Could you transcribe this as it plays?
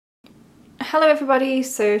Hello everybody,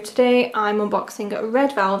 so today I'm unboxing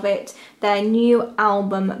Red Velvet, their new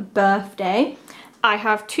album Birthday. I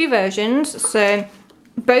have two versions, so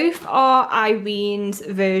both are Irene's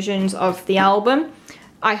versions of the album.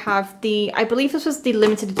 I have I believe this was the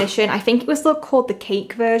limited edition, I think it was called the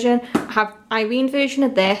cake version. I have Irene's version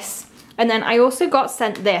of this, and then I also got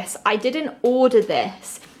sent this. I didn't order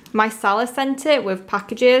this. My seller sent it with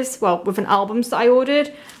packages, well, with an album that I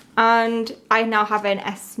ordered. And I now have an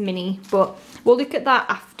SMini, but we'll look at that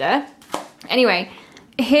after. Anyway,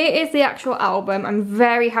 here is the actual album. I'm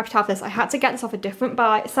very happy to have this. I had to get this off a different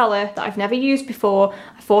seller that I've never used before.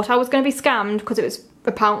 I thought I was going to be scammed because it was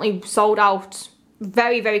apparently sold out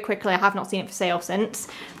very, very quickly. I have not seen it for sale since,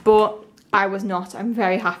 but I was not. I'm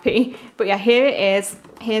very happy. But yeah, here it is.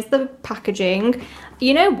 Here's the packaging.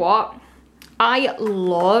 You know what? I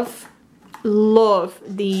love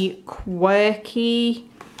the quirky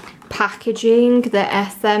packaging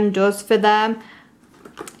that SM does for them.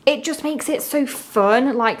 It just makes it so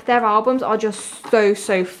fun. Like, their albums are just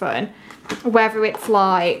so fun, whether it's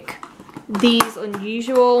like these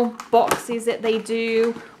unusual boxes that they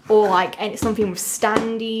do or like something with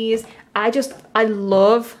Standees. I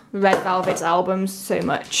love Red Velvet's albums so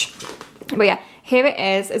much. But yeah, here it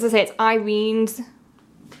is. As I say, it's Irene's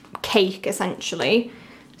cake essentially.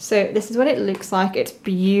 So this is what it looks like. It's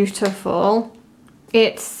beautiful.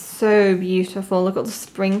 It's so beautiful. Look at the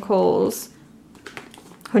sprinkles.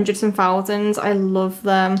 Hundreds and thousands. I love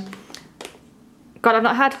them. God, I've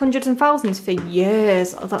not had hundreds and thousands for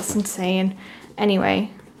years. Oh, that's insane. Anyway.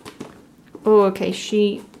 Oh,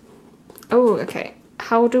 okay. Oh, okay.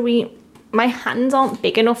 How do we... My hands aren't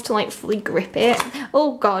big enough to like fully grip it.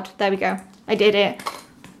 Oh God, there we go. I did it.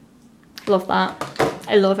 Love that.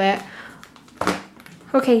 I love it.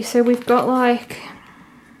 Okay, so we've got like...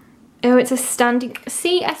 Oh, it's a Standee.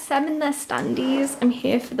 See, SM in their Standees. I'm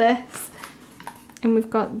here for this. And we've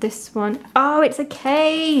got this one. Oh, it's a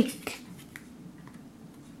cake.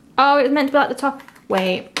 Oh, it was meant to be like the top.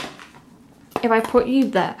 Wait. If I put you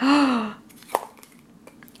there. And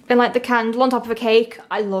like the candle on top of a cake.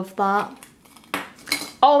 I love that.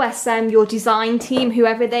 Oh, SM, your design team,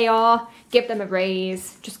 whoever they are, give them a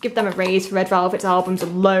raise. Just give them a raise for Red Velvet's albums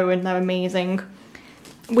alone. They're amazing.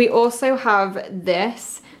 We also have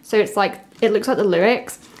this. So it's like, it looks like the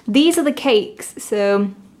lyrics. These are the cakes.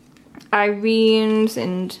 So Irene's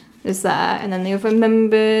and is there, and then the other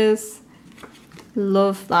members.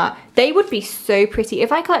 Love that. They would be so pretty.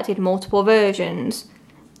 If I collected multiple versions,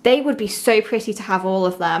 they would be so pretty to have all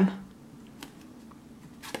of them.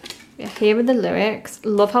 Yeah, here are the lyrics.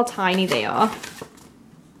 Love how tiny they are.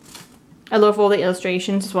 I love all the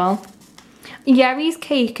illustrations as well. Yeri's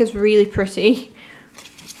cake is really pretty.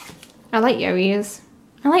 I like Yeri's.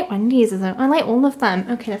 I like Wendy's as well. I like all of them.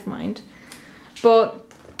 Okay, never mind. But,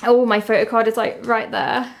 oh, my photo card is like right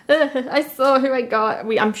there. I saw who I got.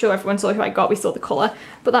 I'm sure everyone saw who I got. We saw the colour,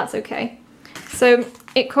 but that's okay. So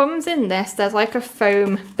it comes in this. There's like a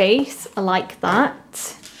foam base like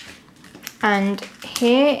that. And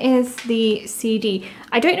here is the CD.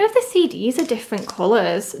 I don't know if the CDs are different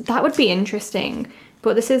colours. That would be interesting.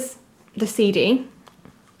 But this is the CD.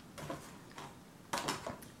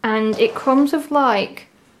 And it comes with like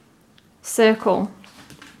circle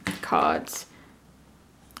cards.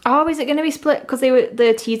 Oh, is it going to be split? Because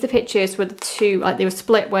the teaser pictures were the two, like they were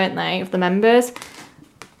split, weren't they, of the members?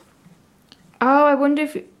 Oh, I wonder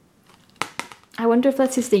if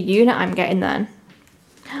this is the unit I'm getting then.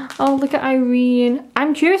 Oh, look at Irene.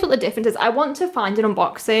 I'm curious what the difference is. I want to find an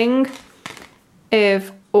unboxing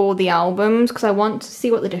of all the albums because I want to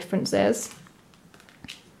see what the difference is.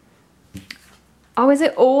 Oh, is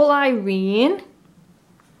it all Irene?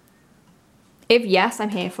 If yes,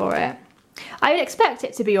 I'm here for it. I would expect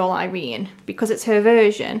it to be all Irene because it's her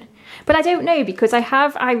version. But I don't know because I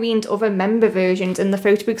have Irene's other member versions and the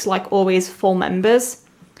photo books like always full members.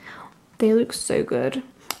 They look so good.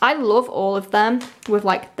 I love all of them with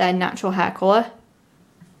like their natural hair colour.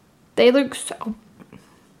 They look so...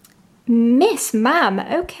 Miss, ma'am,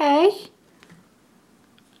 okay.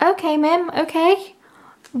 Okay, ma'am, okay.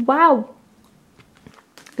 Wow.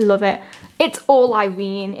 Love it. It's all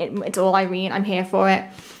Irene. It's all Irene. I'm here for it.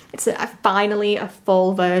 It's finally a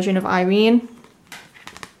full version of Irene.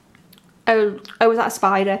 Oh, was that a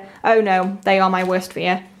spider? Oh no, they are my worst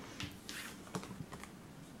fear.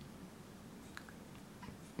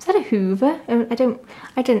 Is that a Hoover?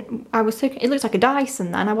 I was so, it looks like a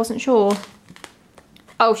Dyson then, I wasn't sure.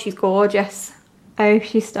 Oh, she's gorgeous. Oh,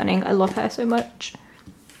 she's stunning. I love her so much.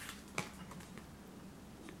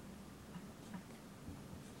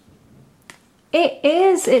 It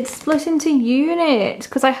is. It's split into units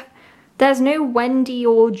because there's no Wendy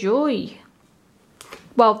or Joy.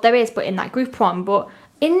 Well, there is, but in that group one. But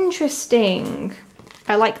interesting.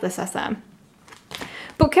 I like this SM.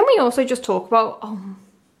 But can we also just talk about... Oh,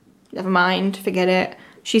 never mind. Forget it.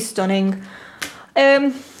 She's stunning.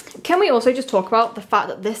 Can we also just talk about the fact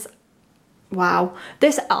that this... Wow.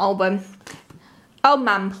 This album... Oh,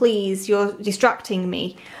 man, please. You're distracting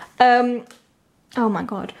me. Oh, my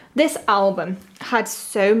God. This album had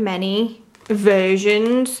so many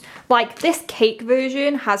versions. Like, this cake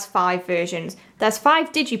version has 5 versions. There's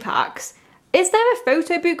 5 digipacks. Is there a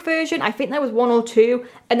photo book version? I think there was 1 or 2.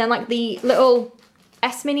 And then, like, the little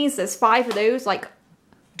SMinis, there's 5 of those. Like,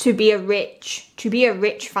 to be a rich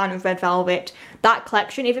fan of Red Velvet, that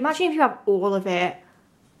collection, imagine if you have all of it.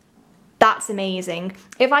 That's amazing.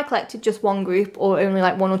 If I collected just one group or only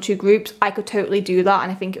like 1 or 2 groups, I could totally do that,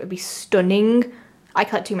 and I think it would be stunning. I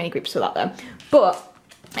collect too many groups for that though. But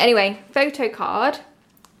anyway, Photocard.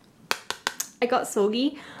 I got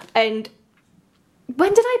Soggy, and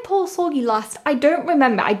when did I pull Soggy last? I don't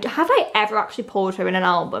remember. Have I ever actually pulled her in an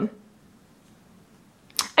album?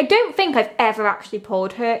 I don't think I've ever actually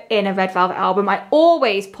pulled her in a Red Velvet album. I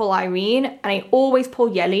always pull Irene, and I always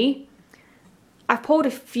pull Yelly. I've pulled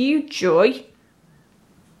a few Joy.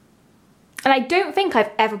 And I don't think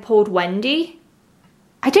I've ever pulled Wendy.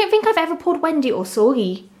 I don't think I've ever pulled Wendy or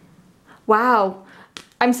Soggy. Wow.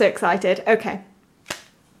 I'm so excited. Okay.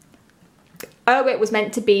 Oh, it was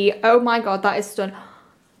meant to be. Oh my God, that is stunning.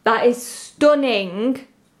 That is stunning.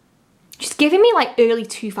 Just giving me like early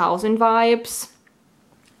 2000 vibes.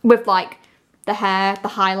 With like the hair, the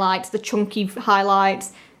highlights, the chunky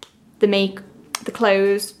highlights, the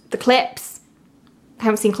clothes, the clips. I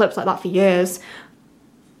haven't seen clips like that for years.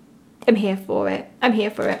 I'm here for it. I'm here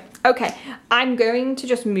for it. Okay, I'm going to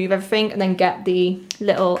just move everything and then get the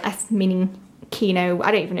little SMini Kino. I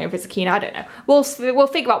don't even know if it's a Kino. I don't know. We'll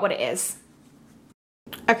figure out what it is.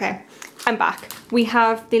 Okay, I'm back. We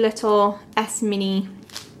have the little SMini.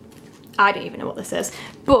 I don't even know what this is.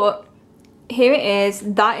 But here it is.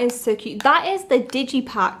 That is so cute. That is the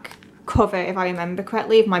digipack cover, if I remember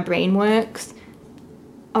correctly, if my brain works.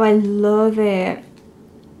 Oh, I love it.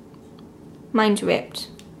 Mine's ripped.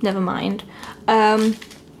 Never mind.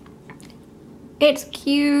 It's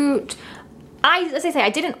cute. As I say, I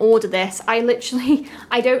didn't order this. I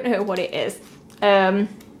don't know what it is.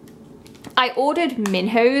 I ordered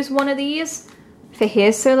Minho's one of these for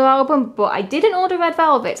his solo album, but I didn't order Red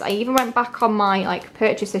Velvet's. I even went back on my like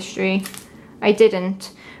purchase history. I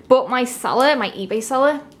didn't. But my seller, my eBay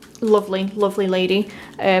seller, lovely, lovely lady,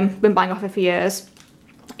 been buying off her for years.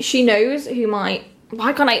 She knows who my...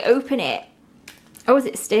 Why can't I open it? Oh, is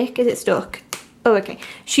it stick? Is it stuck? Oh, okay.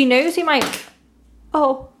 She knows who my...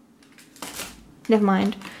 Oh. Never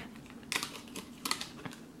mind.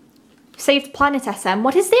 Saved Planet SM.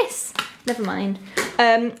 What is this? Never mind.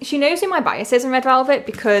 She knows who my bias is in Red Velvet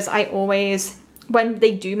because I always... When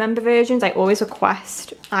they do member versions, I always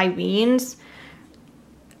request Irene's.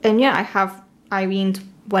 And yeah, I have Irene's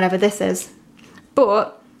whatever this is.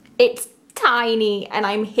 But it's tiny and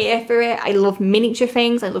I'm here for it. I love miniature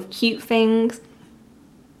things. I love cute things.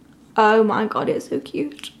 Oh my God, it's so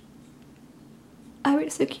cute. Oh,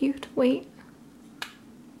 it's so cute. Wait.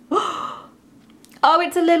 Oh,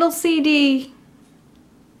 it's a little CD.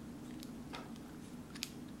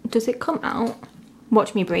 Does it come out?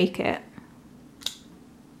 Watch me break it.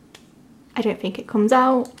 I don't think it comes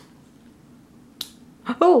out.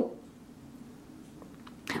 Oh.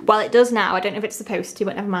 Well, it does now. I don't know if it's supposed to,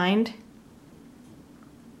 but never mind.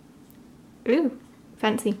 Ooh,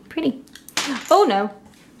 fancy. Pretty. Oh no.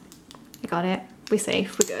 I got it. We're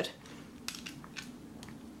safe. We're good.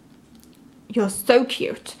 You're so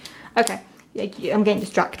cute. Okay. I'm getting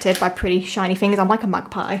distracted by pretty shiny things. I'm like a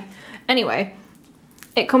magpie. Anyway,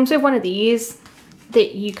 it comes with one of these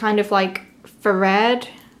that you kind of like thread.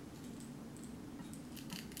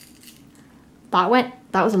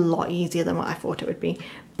 That was a lot easier than what I thought it would be.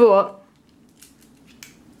 But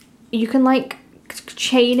you can like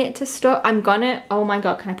chain it to stuff. I'm gonna, oh my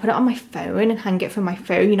God, can I put it on my phone and hang it from my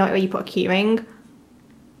phone? You know where you put a key ring?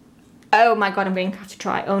 Oh my God, I'm going to have to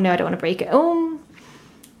try. Oh no, I don't want to break it. Oh,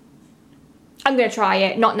 I'm going to try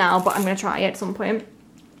it. Not now, but I'm going to try it at some point.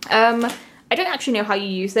 I don't actually know how you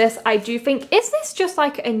use this. I do think, is this just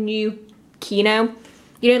like a new Kino?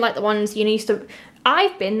 You know, like the ones you used to,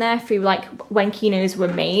 I've been there through like when Kinos were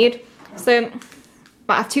made. So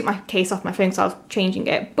I've took my case off my phone so I was changing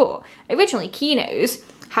it. But originally Kinos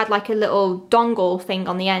had like a little dongle thing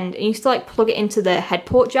on the end and you used to like plug it into the head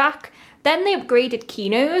port jack. Then they upgraded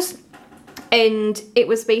Kinos and it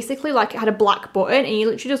was basically like it had a black button and you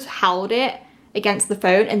literally just held it against the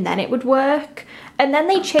phone and then it would work. And then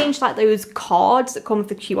they changed like those cards that come with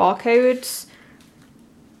the QR codes.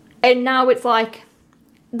 And now it's like,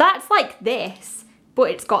 that's like this,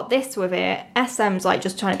 but it's got this with it. SM's like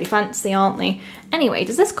just trying to be fancy, aren't they? Anyway,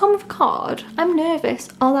 does this come with a card? I'm nervous.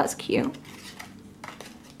 Oh, that's cute.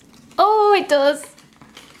 Oh, it does.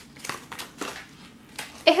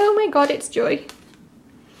 Oh my god, it's joy.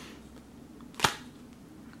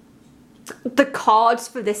 The cards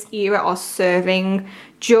for this era are serving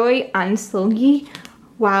joy and sulgy.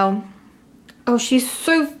 Wow. Oh, she's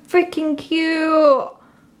so freaking cute.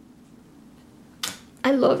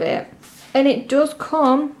 I love it. And it does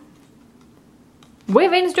come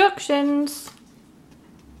with instructions.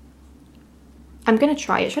 I'm gonna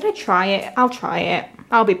try it. Should I try it? I'll try it.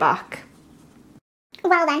 I'll be back.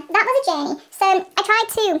 Well then, that was a journey. So I tried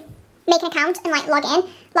to make an account and like log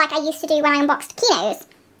in like I used to do when I unboxed Kinos.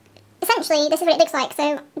 Essentially, this is what it looks like.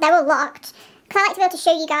 So they're all locked. Because I like to be able to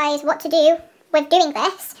show you guys what to do with doing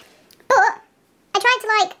this. But I tried to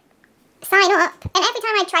like sign up, and every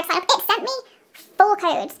time I tried to sign up, it sent me 4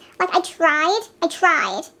 codes. Like I tried, and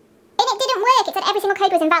it didn't work. It said every single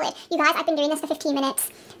code was invalid. You guys, I've been doing this for 15 minutes.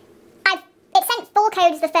 It sent 4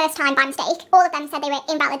 codes the first time by mistake. All of them said they were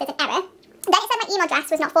invalid, there's an error. Then it said my email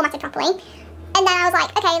address was not formatted properly. And then I was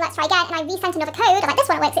like, okay, let's try again. And I resent another code. I was like, this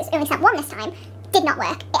one works, it's only sent 1 this time. Did not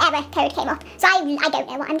work. The error code came up. So I don't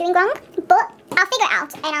know what I'm doing wrong, but I'll figure it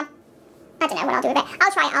out, and I don't know what I'll do with it.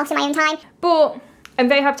 I'll try it out in my own time. But I'm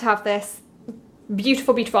very happy to have this.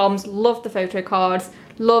 Beautiful, beautiful albums. Loved the photo cards.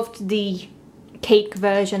 Loved the cake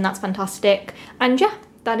version. That's fantastic. And yeah,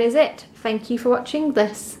 that is it. Thank you for watching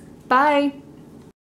this. Bye.